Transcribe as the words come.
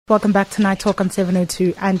Welcome back to Night Talk on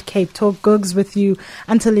 702 and Cape Talk. Googs with you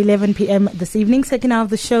until 11 p.m. this evening. Second hour of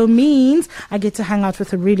the show means I get to hang out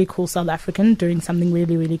with a really cool South African doing something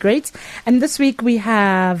really, really great. And this week we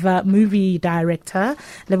have movie director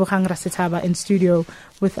Lebogang Rasitaba in studio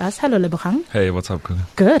with us. Hello, Lebogang. Hey, what's up, Kula?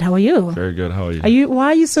 Good. How are you? Very good. How are you? Why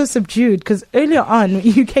are you so subdued? Because earlier on,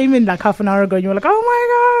 you came in like half an hour ago and you were like,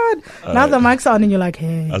 oh my God. Now the mic's on and you're like,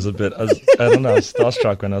 hey. I was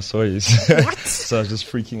starstruck when I saw you. So I was just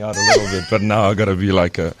freaking out a little bit. But now I got to be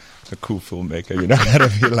like a cool filmmaker, you know. I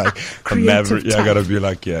got to be like a maverick. Yeah, I got to be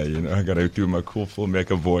like, I got to do my cool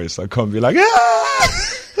filmmaker voice. I can't be like,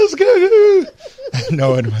 let's go.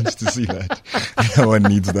 No one wants to see that. No one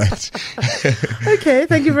needs that. Okay,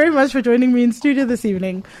 thank you very much for joining me in studio this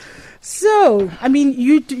evening. So, I mean,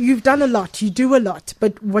 you've done a lot, you do a lot,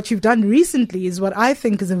 but what you've done recently is what I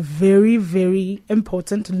think is a very, very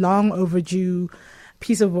important, long overdue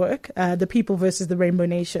piece of work, The People versus the Rainbow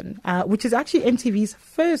Nation, which is actually MTV's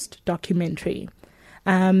first documentary.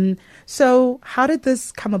 So how did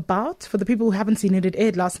this come about? For the people who haven't seen it, it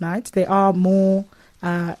aired last night. There are more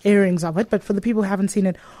airings of it, but for the people who haven't seen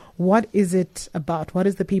it, what is it about? What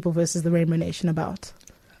is The People versus the Rainbow Nation about?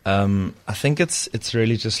 I think it's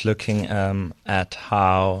really just looking at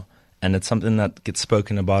how, and it's something that gets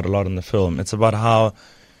spoken about a lot in the film. It's about how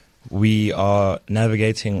we are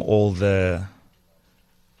navigating all the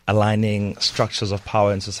aligning structures of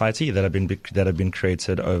power in society that have been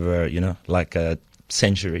created over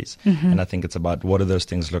centuries. Mm-hmm. And I think it's about what do those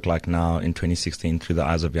things look like now in 2016 through the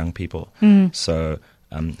eyes of young people. So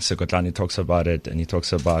Sekotlani talks about it, and he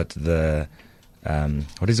talks about the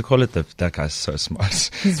what does he call it? That guy's so smart.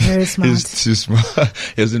 He's very smart. He's too smart.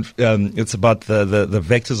 It's about the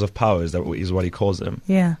vectors of power is what he calls them.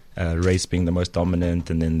 Yeah. Race being the most dominant,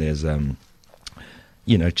 and then there's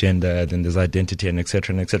gender, then there's identity, and et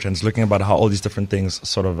cetera, and et cetera. And it's looking about how all these different things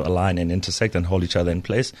sort of align and intersect and hold each other in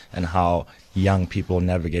place, and how young people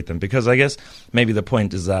navigate them. Because I guess maybe the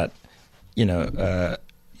point is that,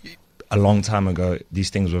 a long time ago, these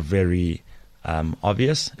things were very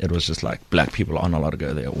obvious. It was just like black people aren't allowed to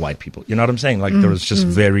go there, white people. You know what I'm saying? Like there was just It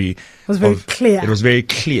was very clear. It was very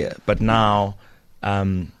clear. But now,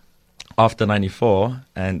 after 94,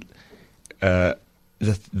 and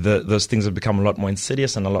those things have become a lot more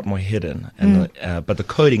insidious and a lot more hidden. And but the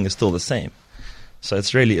coding is still the same. So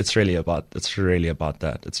it's really about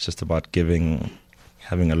that. It's just about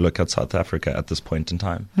having a look at South Africa at this point in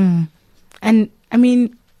time. And I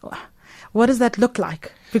mean, what does that look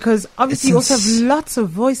like? Because obviously you also have lots of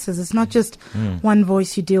voices. It's not just one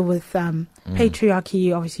voice. You deal with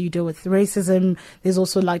patriarchy. Obviously you deal with racism. There's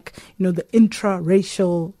also the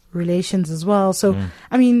intra-racial relations as well. So,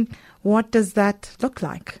 I mean, what does that look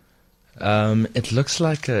like? It looks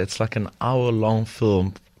like it's like an hour-long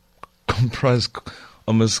film comprised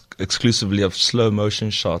almost exclusively of slow motion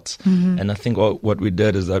shots. And I think what we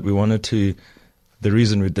did is that we wanted to. The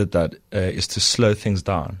reason we did that is to slow things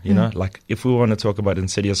down. You know, like if we want to talk about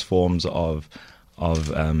insidious forms of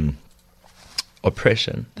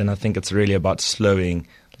oppression, then I think it's really about slowing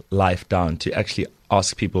life down to actually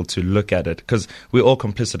ask people to look at it, because we're all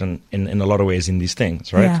complicit in a lot of ways in these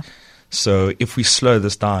things, right? Yeah. So if we slow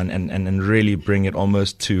this down and really bring it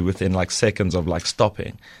almost to within like seconds of like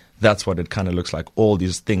stopping, that's what it kind of looks like. All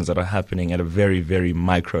these things that are happening at a very, very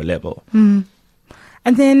micro level. And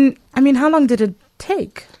then, I mean, how long did it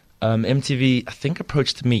take? MTV, I think,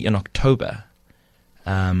 approached me in October.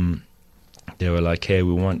 They were like, "Hey,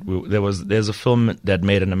 there's a film that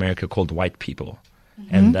made in America called White People,"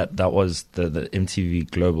 and that was the MTV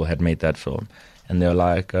Global had made that film, and they were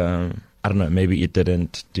like, I don't know, maybe it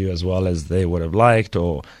didn't do as well as they would have liked,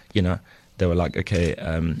 or they were like, okay.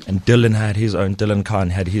 And Dylan Khan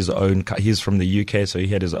had his own. He's from the UK, so he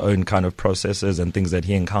had his own kind of processes and things that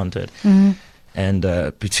he encountered. And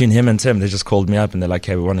between him and Tim, they just called me up and they're like,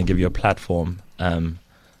 hey, we want to give you a platform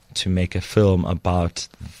to make a film about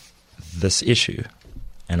this issue.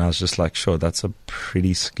 And I was just like, sure, that's a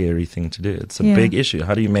pretty scary thing to do. It's a big issue.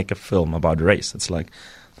 How do you make a film about race? It's like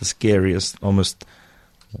the scariest, almost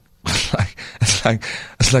it's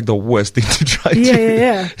like the worst thing to try to do.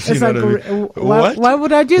 Yeah. It's like, why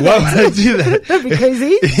would I do that? Why would I do that? That'd be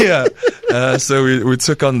crazy. Yeah. So we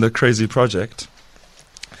took on the crazy project.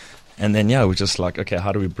 And then, we're just like, okay,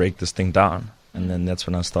 how do we break this thing down? And then that's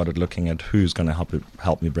when I started looking at who's going to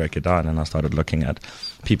help me break it down. And I started looking at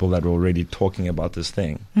people that were already talking about this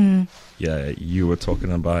thing. Yeah, you were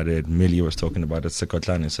talking about it. Millie was talking about it.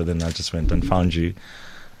 Sekotlani. So then I just went and found you.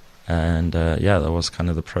 And, that was kind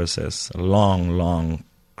of the process. A long,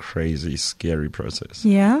 crazy, scary process.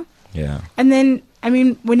 Yeah? Yeah. And then, I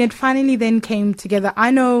mean, when it finally then came together,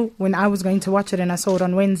 I know when I was going to watch it and I saw it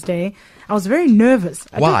on Wednesday, I was very nervous.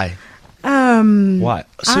 Why? Why?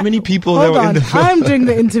 So many people that Hold were in on, the film. I'm doing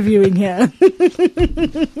the interviewing here.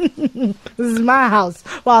 This is my house.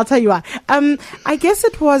 Well, I'll tell you why. I guess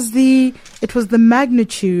it was the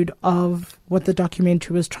magnitude of what the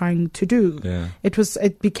documentary was trying to do. Yeah.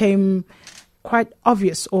 It became quite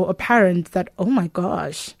obvious or apparent that, oh my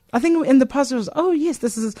gosh. I think in the past it was, oh yes,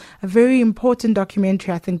 this is a very important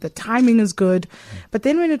documentary. I think the timing is good. But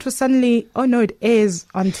then when it was suddenly, oh no, it airs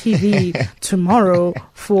on TV tomorrow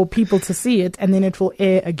for people to see it, and then it will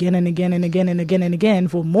air again and again and again and again and again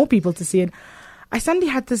for more people to see it, I suddenly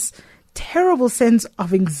had this terrible sense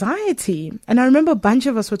of anxiety. And I remember a bunch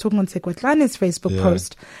of us were talking on Sekwetlani's Facebook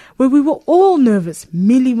post where we were all nervous.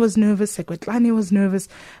 Millie was nervous, Sekwetlani was nervous,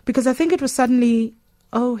 because I think it was suddenly,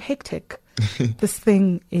 oh, hectic. This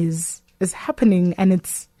thing is happening, and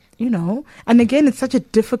it's, and again, it's such a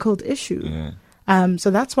difficult issue. Yeah. So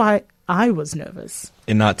that's why I was nervous.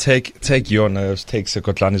 And now take your nerves, take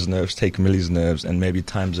Sekotlani's nerves, take Millie's nerves, and maybe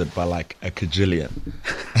times it by like a kajillion.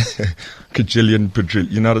 Quadrillion.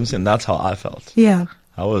 You know what I'm saying? That's how I felt. Yeah.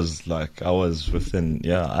 I was within,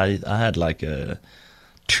 I had like a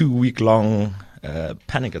 2-week long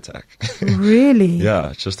panic attack. Really?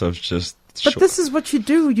 Yeah, But this is what you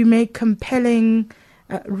do. You make compelling,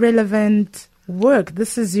 relevant work.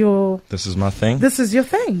 This is my thing. This is your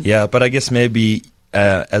thing. Yeah, but I guess maybe,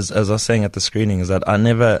 as I was saying at the screening, is that I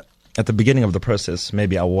never, at the beginning of the process,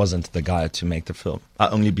 maybe I wasn't the guy to make the film. I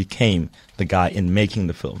only became the guy in making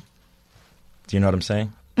the film. Do you know what I'm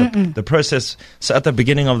saying? The process. So at the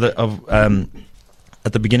beginning of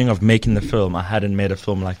making the film, I hadn't made a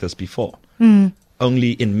film like this before.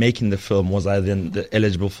 Only in making the film was I then the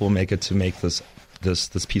eligible filmmaker to make this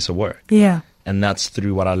piece of work. Yeah. And that's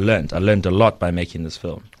through what I learned. I learned a lot by making this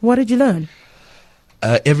film. What did you learn?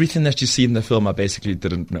 Everything that you see in the film, I basically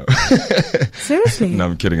didn't know. Seriously? No,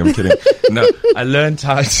 I'm kidding. No, I learned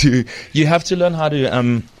you have to learn how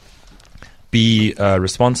to be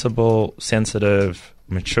responsible, sensitive,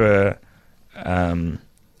 mature,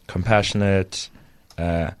 compassionate,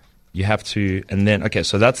 you have to, and then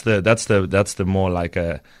so that's the more like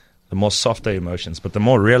the more softer emotions, but the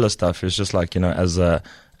more realer stuff is just like, as a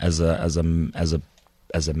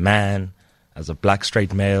man, as a black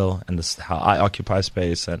straight male, and this how I occupy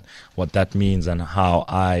space and what that means, and how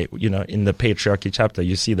I, in the patriarchy chapter,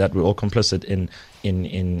 you see that we're all complicit in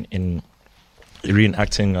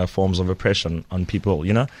reenacting forms of oppression on people,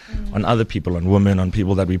 on other people, on women, on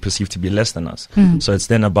people that we perceive to be less than us. So it's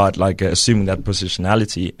then about like assuming that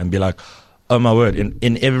positionality and be like, oh my word,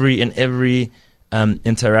 in every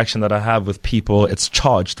interaction that I have with people, it's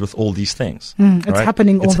charged with all these things. It's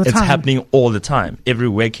happening all the time. It's happening all the time. Every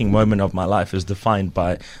waking moment of my life is defined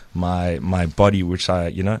by my body, which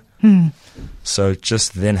I, So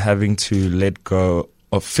just then having to let go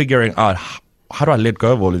of figuring out how do I let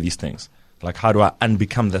go of all of these things? Like, how do I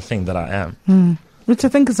unbecome the thing that I am? Which I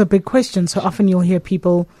think is a big question. So often you'll hear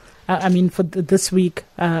people, for this week,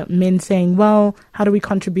 men saying, well, how do we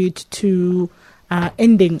contribute to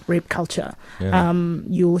ending rape culture? Yeah.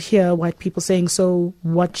 You'll hear white people saying, so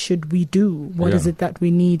what should we do? What is it that we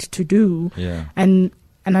need to do? Yeah. And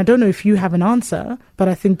I don't know if you have an answer, but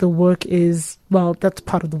I think the work is, that's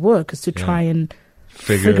part of the work, is to try and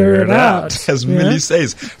figure it out. As Millie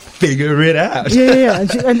says, figure it out. Yeah.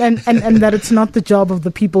 And that it's not the job of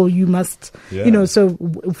the people you must, so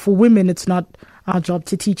for women, it's not our job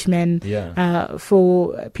to teach men. Yeah.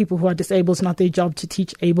 For people who are disabled, it's not their job to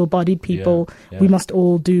teach able-bodied people. Yeah. We must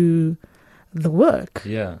all do the work.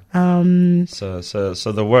 Yeah. So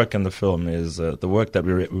the work in the film is, the work that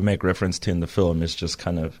we make reference to in the film is just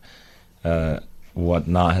kind of, what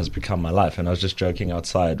now has become my life. And I was just joking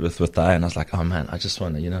outside with Diane. I was like, oh man, I just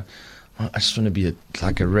want to be a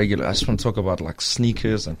regular. I just want to talk about like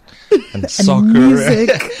sneakers and soccer. Music.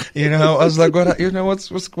 I was like, what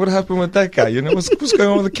happened with that guy? What's going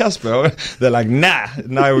on with Casper? They're like, nah.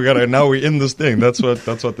 Now we're in this thing. That's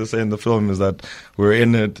what they say in the film, is that we're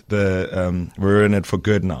in it. We're in it for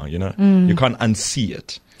good now. You can't unsee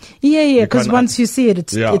it. Yeah, because once you see it,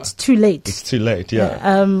 it's too late. It's too late,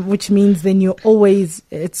 yeah. Which means then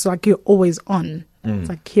it's like you're always on. It's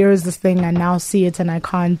like, here is this thing, I now see it and I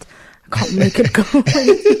can't make it go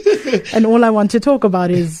away. And all I want to talk about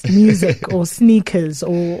is music or sneakers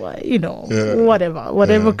or,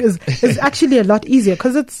 whatever. Is actually a lot easier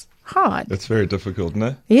because it's hard. It's very difficult,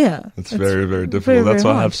 no? Yeah. It's very, very difficult. Very, That's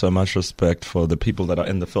very why I hard. have so much respect for the people that are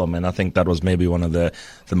in the film. And I think that was maybe one of the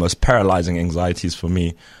most paralyzing anxieties for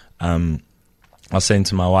me. I was saying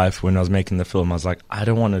to my wife when I was making the film, I was like, I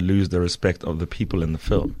don't want to lose the respect of the people in the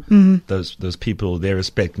film. Those people, their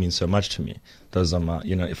respect means so much to me. Those are my,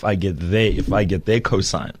 if I get their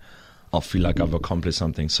cosign, I'll feel like I've accomplished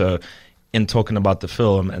something. So in talking about the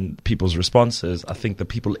film and people's responses, I think the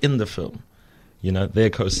people in the film, their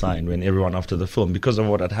cosign when everyone after the film, because of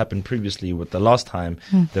what had happened previously with the last time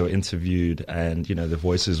they were interviewed and, the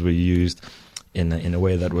voices were used in a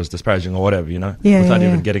way that was disparaging or whatever, without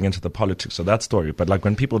even getting into the politics of that story. But like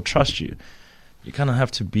when people trust you, you kind of have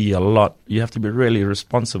to be you have to be really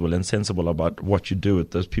responsible and sensible about what you do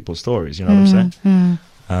with those people's stories. You know what I'm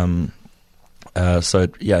saying? So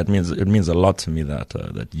it means a lot to me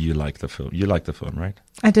that you like the film. You like the film, right?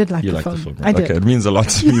 I did like the film. The film, right? Okay, it means a lot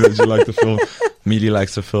to me that you like the film. Mealy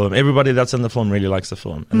likes the film. Everybody that's in the film really likes the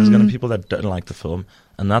film. And there's going to be people that don't like the film,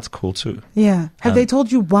 and that's cool too. Yeah. Have they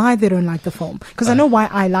told you why they don't like the film? Because I know why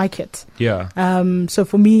I like it. Yeah. So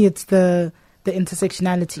for me, it's the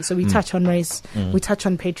intersectionality. So we touch on race, we touch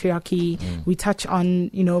on patriarchy, we touch on,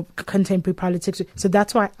 contemporary politics. So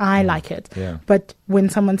that's why I like it. Yeah. But when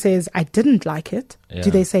someone says I didn't like it, do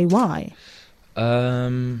they say why? I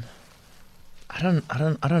don't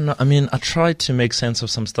know. I mean, I tried to make sense of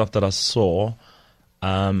some stuff that I saw.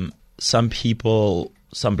 Some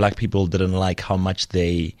black people didn't like how much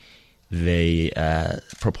they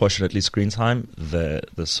proportionately screen time the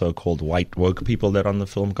so-called white woke people that on the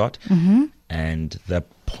film got, and the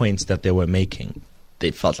points that they were making, they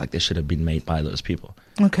felt like they should have been made by those people.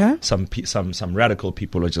 Okay. Some radical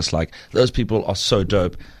people are just like, those people are so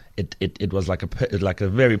dope. It was like a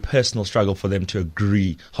very personal struggle for them to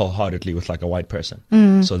agree wholeheartedly with like a white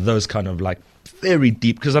person. So those kind of like very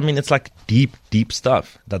deep, because I mean it's like deep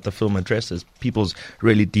stuff that the film addresses, people's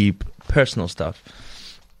really deep personal stuff.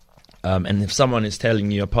 And if someone is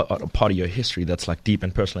telling you a part of your history that's like deep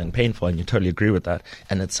and personal and painful, and you totally agree with that,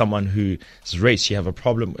 and it's someone whose race you have a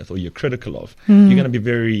problem with or you're critical of, you're going to be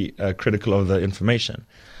very critical of the information.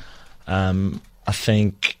 I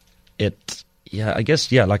think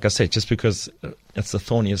like I said, just because it's the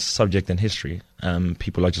thorniest subject in history,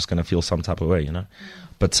 people are just going to feel some type of way,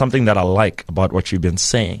 But something that I like about what you've been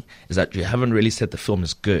saying is that you haven't really said the film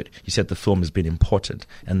is good. You said the film has been important.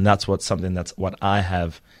 And that's what I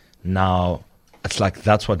have now. It's like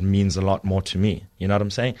that's what means a lot more to me. You know what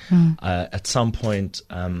I'm saying? At some point,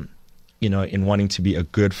 in wanting to be a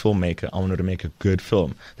good filmmaker, I wanted to make a good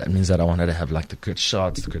film. That means that I wanted to have like the good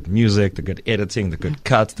shots, the good music, the good editing, the good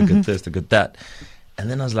cuts, the good this, the good that.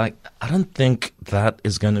 And then I was like, I don't think that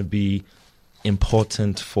is going to be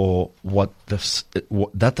important for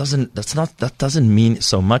that doesn't mean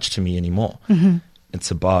so much to me anymore. It's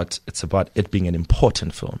about it being an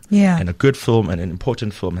important film. Yeah. And a good film and an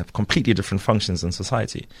important film have completely different functions in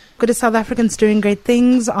society. Good to South Africans doing great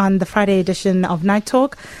things on the Friday edition of Night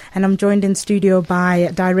Talk. And I'm joined in studio by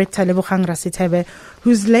director Lebogang Rasithebe,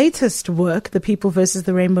 whose latest work, The People vs.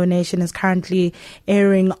 the Rainbow Nation, is currently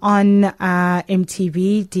airing on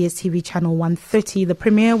MTV, DSTV channel 130. The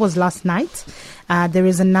premiere was last night. There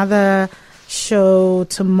is another show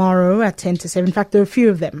tomorrow at 10 to 7. In fact, there are a few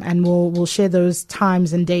of them, and we'll share those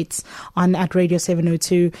times and dates at Radio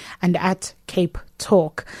 702 and at Cape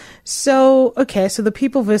Talk. So The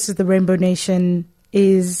People versus the Rainbow Nation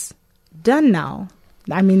is done now.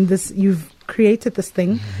 I mean, you've created this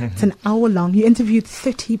thing. It's an hour long. You interviewed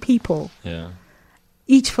 30 people. Yeah.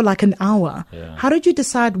 Each for like an hour. Yeah. How did you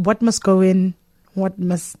decide what must go in?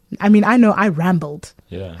 I know I rambled.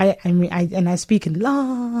 Yeah. I speak in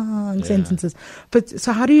long sentences. But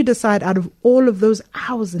so how do you decide out of all of those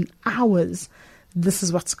hours and hours, this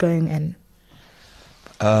is what's going in?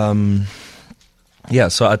 So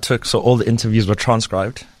all the interviews were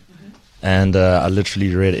transcribed, and I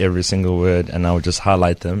literally read every single word, and I would just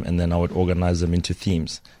highlight them, and then I would organize them into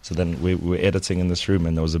themes. So then we were editing in this room,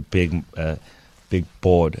 and there was a big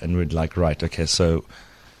board, and we'd like, right, so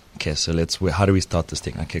how do we start this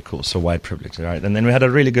thing? Okay, cool. So white privilege, all right. And then we had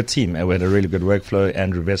a really good team. We had a really good workflow.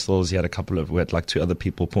 Andrew Vessels, we had like two other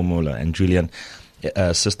people, Pumula and Julian,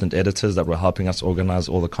 assistant editors that were helping us organize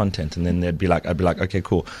all the content. And then I'd be like, okay,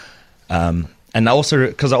 cool. And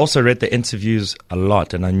because I also read the interviews a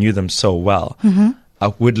lot and I knew them so well,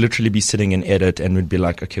 I would literally be sitting in edit and we'd be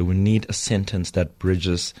like, okay, we need a sentence that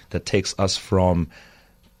takes us from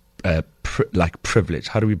privilege.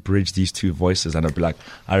 How do we bridge these two voices? And I'd be like,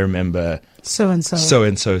 I remember so and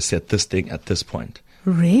so said this thing at this point.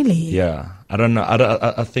 Really? Yeah. I don't know.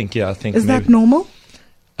 I think is that normal?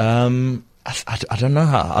 I don't know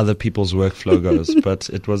how other people's workflow goes,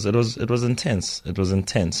 but it was intense. It was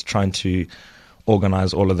intense trying to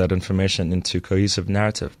organize all of that information into cohesive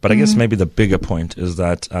narrative. But I guess maybe the bigger point is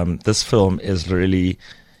that this film is really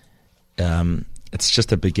it's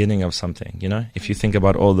just a beginning of something, you know? If you think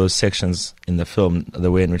about all those sections in the film,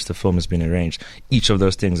 the way in which the film has been arranged, each of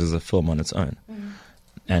those things is a film on its own.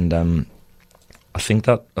 And I think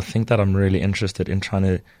that I'm really interested in trying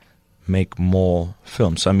to make more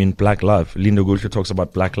films. So I mean, Black Love. Linda Gulsha talks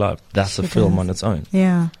about Black Love. That's a film on its own.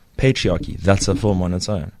 Yeah. Patriarchy. That's a film on its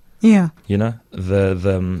own. Yeah. You know,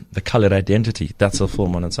 the colored identity. That's a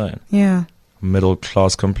film on its own. Yeah. Middle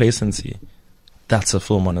class complacency. That's a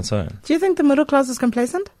film on its own. Do you think the middle class is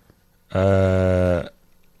complacent? I'll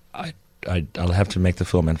have to make the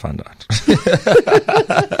film and find out.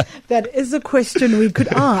 That is a question we could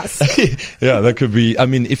ask. Yeah, that could be. I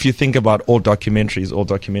mean, if you think about all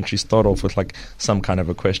documentaries start off with like some kind of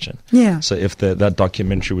a question. Yeah. So if that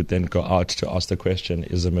documentary would then go out to ask the question,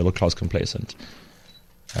 is the middle class complacent?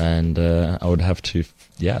 And I'd have to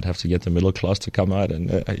get the middle class to come out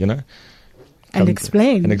and And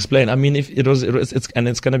explain. I mean, if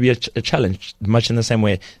it's going to be a challenge, much in the same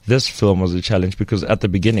way this film was a challenge, because at the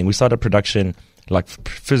beginning we started production, like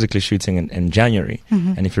physically shooting in January,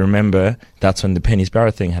 and if you remember, that's when the Penny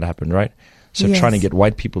Sparrow thing had happened, right? So Yes. trying to get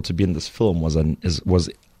white people to be in this film was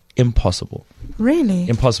impossible. Really?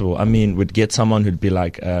 Impossible. I mean, we'd get someone who'd be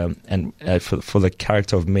like, for the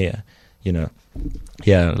character of Mia, you know,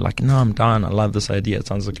 yeah, like, no, I'm down. I love this idea. It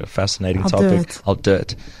sounds like a fascinating topic. I'll do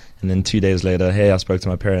it. And then 2 days later, hey, I spoke to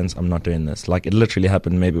my parents. I'm not doing this. Like, it literally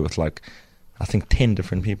happened maybe with like, I think 10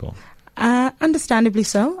 different people. Understandably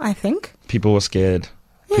so, I think. People were scared.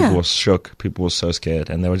 Yeah. People were shook. People were so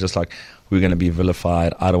scared. And they were just like, we're going to be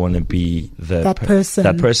vilified. I don't want to be that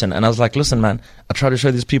person. And I was like, listen, man, I try to show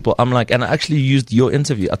these people. I'm like, and I actually used your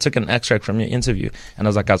interview. I took an extract from your interview. And I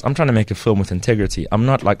was like, guys, I'm trying to make a film with integrity. I'm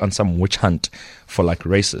not like on some witch hunt for like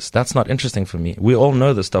racists. That's not interesting for me. We all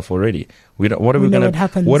know this stuff already. What are we going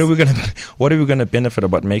to benefit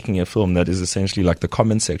about making a film that is essentially like the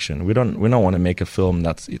comment section? We don't want to make a film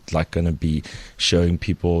that's like going to be showing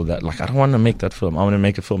people that, like, I don't want to make that film. I want to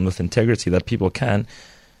make a film with integrity that people can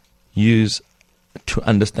use to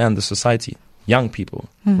understand the society. Young people.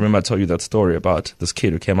 Remember I told you that story about this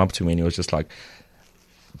kid who came up to me and he was just like,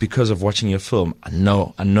 because of watching your film, I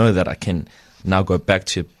know that I can now go back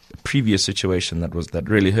to a previous situation that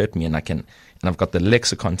really hurt me, and I've got the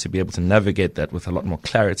lexicon to be able to navigate that with a lot more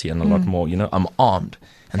clarity and a lot more, you know, I'm armed.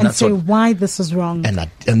 And that's say why this is wrong. And I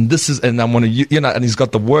want to, you know, and he's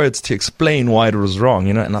got the words to explain why it was wrong,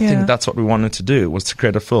 you know, and I think that's what we wanted to do, was to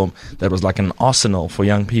create a film that was like an arsenal for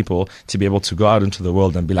young people to be able to go out into the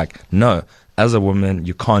world and be like, no, as a woman,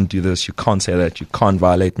 you can't do this, you can't say that, you can't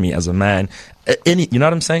violate me as a man. You know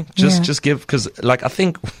what I'm saying? Just give, because like I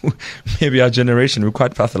think maybe our generation, we're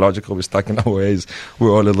quite pathological, we're stuck in our ways,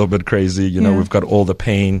 we're all a little bit crazy, you know, we've got all the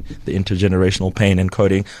pain, the intergenerational pain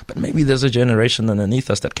encoding, but maybe there's a generation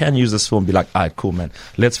underneath us that can use this film and be like, all right, cool, man,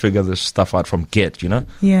 let's figure this stuff out from get, you know?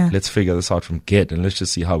 Yeah. Let's figure this out from get, and let's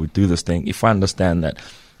just see how we do this thing. If I understand that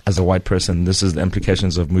as a white person, this is the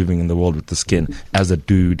implications of moving in the world with the skin. As a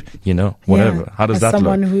dude, you know, whatever. Yeah. How does as that look?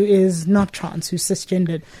 Someone who is not trans, who's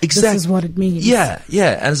cisgendered. Exactly. This is what it means. Yeah.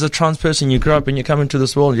 As a trans person, you grow up and you come into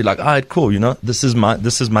this world and you're like, all right, cool, you know, this is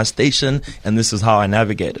my station and this is how I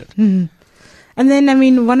navigate it. And then, I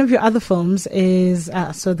mean, one of your other films is,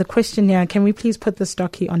 so the question here, can we please put this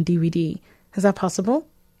docu on DVD? Is that possible?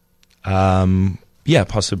 Yeah,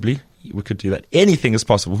 possibly. We could do that. Anything is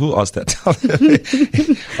possible. Who asked that?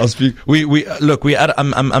 I'll speak.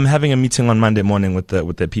 I'm having a meeting on Monday morning with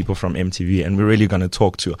the people from MTV, and we're really going to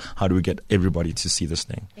talk to how do we get everybody to see this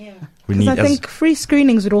thing. Yeah. Because I think free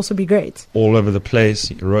screenings would also be great. All over the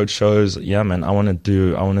place, road shows. Yeah, man. I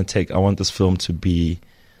want this film to be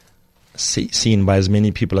seen by as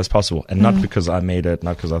many people as possible, and not because I made it,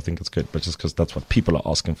 not because I think it's good, but just because that's what people are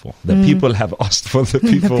asking for. The people have asked for. The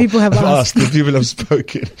people have asked. The people have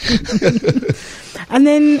spoken. And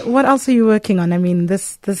then, what else are you working on? I mean,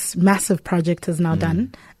 this massive project is now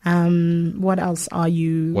done. What else are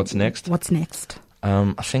you? What's next?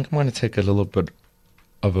 I think I'm going to take a little bit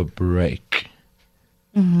of a break.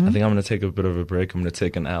 I think I'm going to take a bit of a break. I'm going to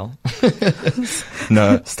take an L.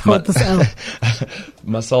 No, just hold this L.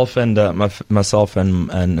 Myself and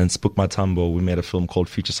Spook Matambo, we made a film called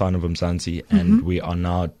Future Sign of Mzansi, and we are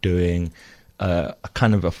now doing a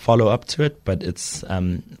kind of a follow up to it, but it's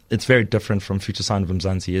very different from Future Sign of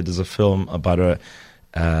Mzansi. It is a film about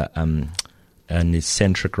an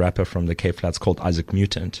eccentric rapper from the Cape Flats called Isaac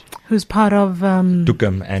Mutant, who's part of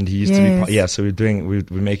Dukem, and he used to be part, so we're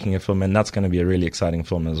making a film, and that's going to be a really exciting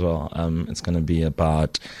film as well. It's going to be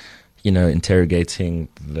about, you know, interrogating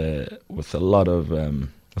with a lot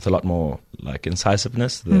more like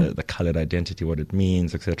incisiveness the colored identity, what it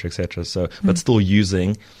means, etc. So but still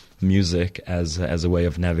using music as a way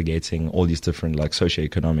of navigating all these different like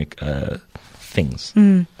socioeconomic things.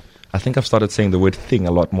 I think I've started saying the word thing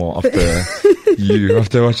a lot more after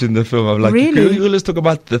after watching the film. I'm like, Really? let's talk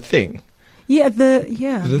about the thing. Yeah, the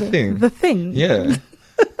thing. The thing. Yeah.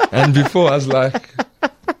 And before I was like,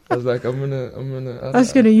 I'm gonna. I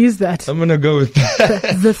was going to use that. I'm gonna go with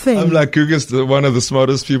that. The thing. I'm like, Guga's one of the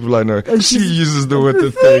smartest people I know. And She she's- uses the word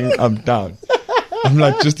the thing. I'm down. I'm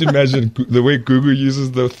like, just imagine the way Guga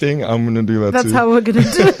uses the thing. I'm gonna do that That's too. how we're going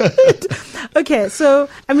to do it. Okay, so,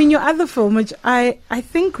 I mean, your other film, which I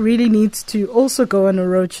think really needs to also go on a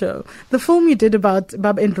roadshow, the film you did about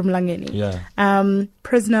Bab Endrum Langeni. Yeah.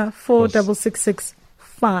 Prisoner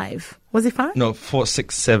 46665. Was he 5? No,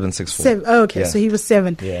 46764. 7. Oh, okay, Yeah. so he was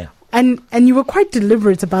 7. Yeah. And you were quite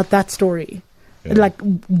deliberate about that story. Yeah. Like,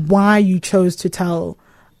 why you chose to tell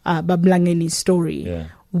Bab Langeni's story. Yeah.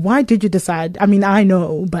 Why did you decide? I mean, I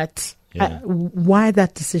know, but Yeah. why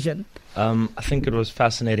that decision? I think it was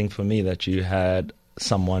fascinating for me that you had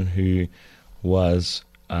someone who was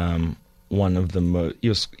one of the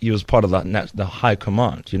he was part of the high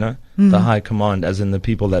command, you know, the high command, as in the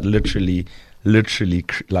people that literally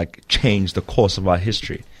like changed the course of our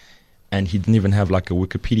history. And he didn't even have like a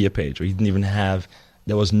Wikipedia page, or he didn't even have.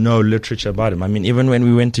 There was no literature about him. I mean, even when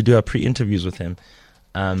we went to do our pre-interviews with him,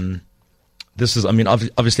 this is, I mean,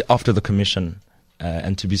 obviously after the commission.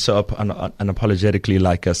 And to be so unapologetically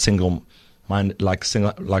like a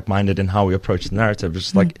like-minded in how we approach the narrative. It's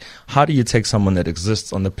just like, how do you take someone that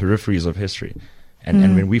exists on the peripheries of history,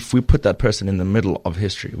 and when we put that person in the middle of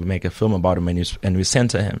history, we make a film about him and we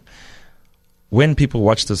center him. When people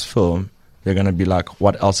watch this film, they're going to be like,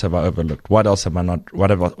 what else have I overlooked? What else have I not?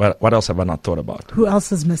 What else have I not thought about? Who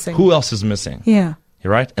else is missing? Who else is missing? Yeah.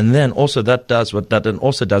 Right, and then also that does what that then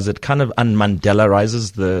also does. It kind of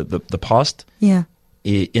unmandelarizes the past. Yeah.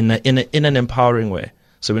 In an empowering way.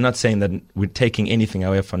 So we're not saying that we're taking anything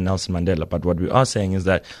away from Nelson Mandela, but what we are saying is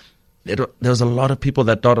that there was a lot of people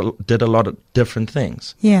that did a lot of different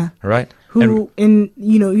things. Yeah. Right? Who you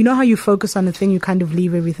know how you focus on a thing, you kind of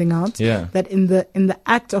leave everything out. Yeah. That in the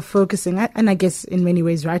act of focusing, and I guess in many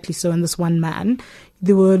ways rightly so, on this one man,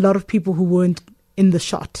 there were a lot of people who weren't in the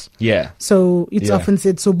shot. Yeah. So it's often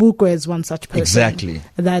said Sobukwe is one such person. Exactly.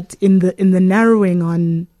 That in the narrowing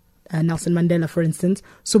on Nelson Mandela, for instance,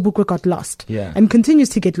 Sobukwe got lost. Yeah. And continues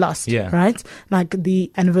to get lost. Yeah. Right? Like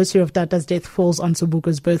the anniversary of Tata's death falls on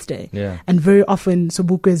Sobukwe's birthday. Yeah. And very often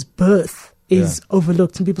Sobukwe's birth is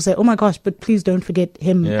overlooked, and people say, "Oh my gosh, but please don't forget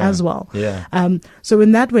him as well." Yeah. So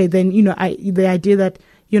in that way, then the idea that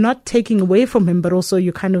you're not taking away from him, but also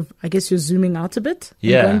you're kind of, I guess, you're zooming out a bit.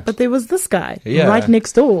 and Yeah. going, but there was this guy right Yeah.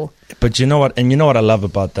 next door. But you know what? And you know what I love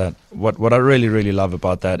about that? What I really, really love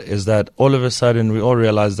about that is that all of a sudden we all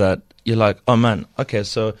realize that you're like, oh man, okay,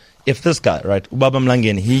 so if this guy, right, Ubaba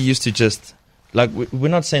Mlangeni, he used to just, like, we're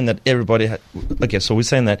not saying that everybody had, okay, so we're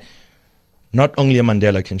saying that not only a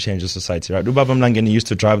Mandela can change a society, right? Ubaba Mlangeni used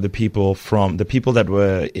to drive the people that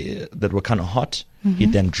were kind of hot.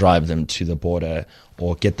 He'd then drive them to the border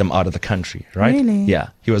or get them out of the country, right? Really? Yeah.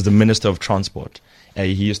 He was the Minister of Transport. He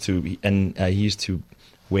used to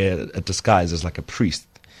wear a disguise as like a priest,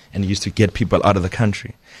 and he used to get people out of the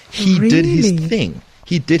country. He did his Really? thing.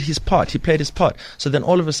 He did his part. He played his part. So then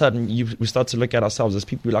all of a sudden we start to look at ourselves as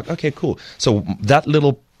people, like, okay, cool. So that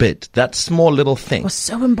little bit, that small little thing Was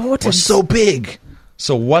so important. was so big.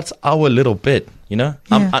 So what's our little bit? You know,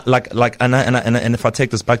 Yeah. and if I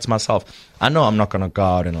take this back to myself, I know I'm not gonna go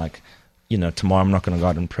out and tomorrow I'm not gonna go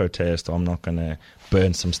out and protest, or I'm not gonna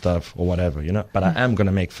burn some stuff or whatever, But I am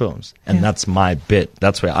gonna make films, and that's my bit.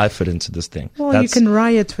 That's where I fit into this thing. Well, you can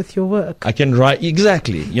riot with your work. I can write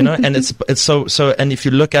exactly, and it's so. And if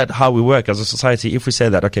you look at how we work as a society, if we say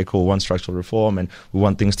that, okay, cool, we want structural reform and we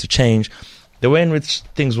want things to change, the way in which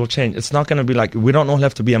things will change, it's not going to be like, we don't all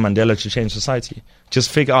have to be a Mandela to change society. Just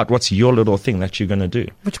figure out what's your little thing that you're going to do.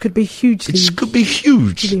 Which could be hugely. It could be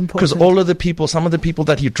huge, really because important. some of the people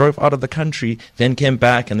that he drove out of the country then came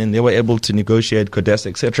back, and then they were able to negotiate CODESA,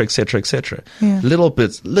 etc., etc., etc. Yeah. Little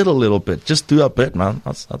bits, little bit. Just do a bit, man.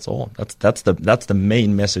 That's all. That's the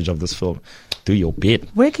main message of this film. Do your bit.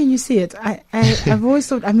 Where can you see it? I've always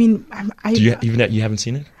thought. I mean, You haven't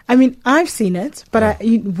seen it? I mean, I've seen it, but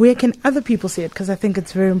where can other people see it? Because I think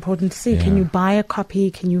it's very important to see. Yeah. Can you buy a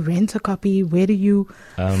copy? Can you rent a copy? Where do you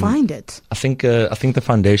find it? I think the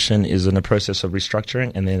foundation is in a process of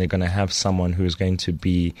restructuring, and then they're going to have someone who is going to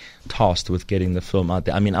be tasked with getting the film out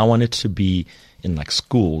there. I mean, I want it to be in like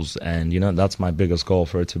schools, and that's my biggest goal,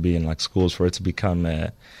 for it to be in like schools, for it to become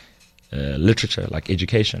literature, like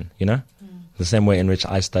education. The same way in which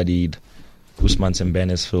I studied Usman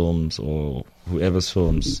Sembene's films or whoever's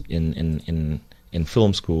films in in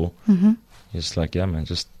film school. Mm-hmm. He's like, yeah, man,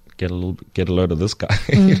 just get a load of this guy.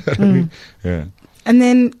 You know what I mean? Yeah. And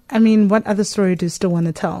then, I mean, what other story do you still want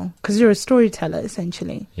to tell? Because you're a storyteller,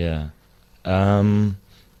 essentially. Yeah.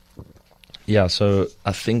 So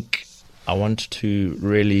I think I want to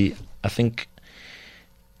really,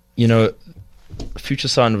 Future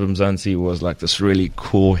Sound of Mzansi was like this really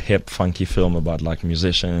cool, hip, funky film about like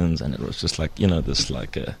musicians, and it was just like, it was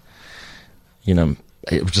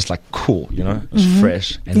just like cool, it was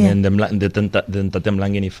fresh. And then the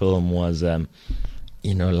Mlangeni film was,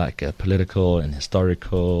 like a political and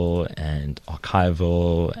historical and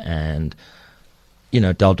archival and,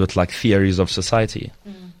 dealt with like theories of society.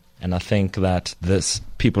 And I think that this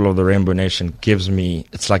People of the Rainbow Nation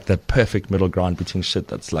it's like that perfect middle ground between shit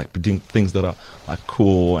that's like between things that are like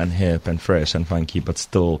cool and hip and fresh and funky, but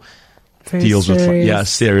still Very deals serious. with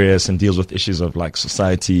serious and deals with issues of like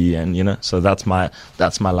society and so that's my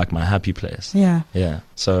like my happy place. Yeah. Yeah.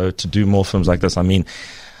 So to do more films like this, I mean,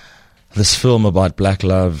 this film about black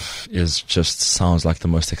love sounds like the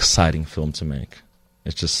most exciting film to make.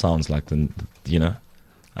 It just sounds like I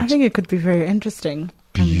think it could be very interesting.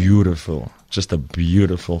 Beautiful. Just a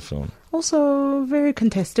beautiful film. Also very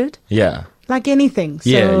contested. Yeah. Like anything. So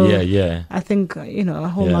Yeah. I think, a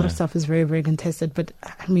whole lot of stuff is very, very contested. But,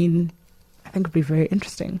 I mean, I think it'd be very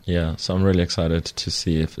interesting. Yeah. So I'm really excited to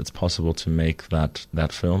see if it's possible to make that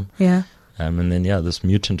film. Yeah. And then, this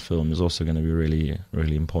mutant film is also going to be really,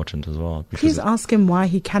 really important as well. Please ask him why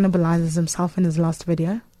he cannibalizes himself in his last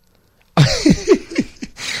video.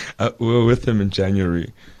 We were with him in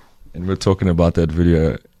January. And we're talking about that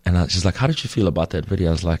video, and she's like, "How did you feel about that video?"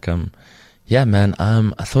 I was like, yeah, man,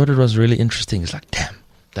 I thought it was really interesting." He's like, "Damn,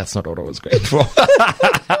 that's not what I was going for."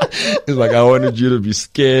 He's like, "I wanted you to be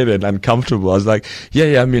scared and uncomfortable." I was like,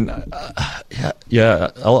 "Yeah, I mean,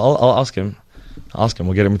 I'll ask him.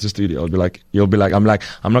 We'll get him into the studio. You'll be like, I'm not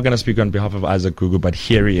going to speak on behalf of Isaac Gugu, but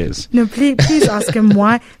here he is." No, please ask him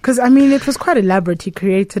why. Because, I mean, it was quite elaborate. He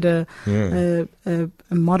created a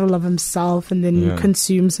model of himself and then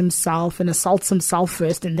consumes himself and assaults himself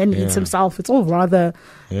first and then eats himself. It's all rather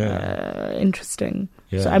interesting.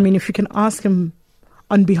 Yeah. So, I mean, if you can ask him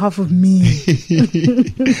on behalf of me,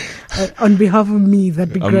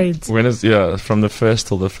 that'd be great. From the 1st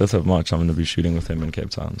till the 5th of March, I'm going to be shooting with him in Cape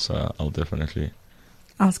Town. So I'll definitely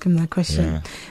ask him that question. Yeah.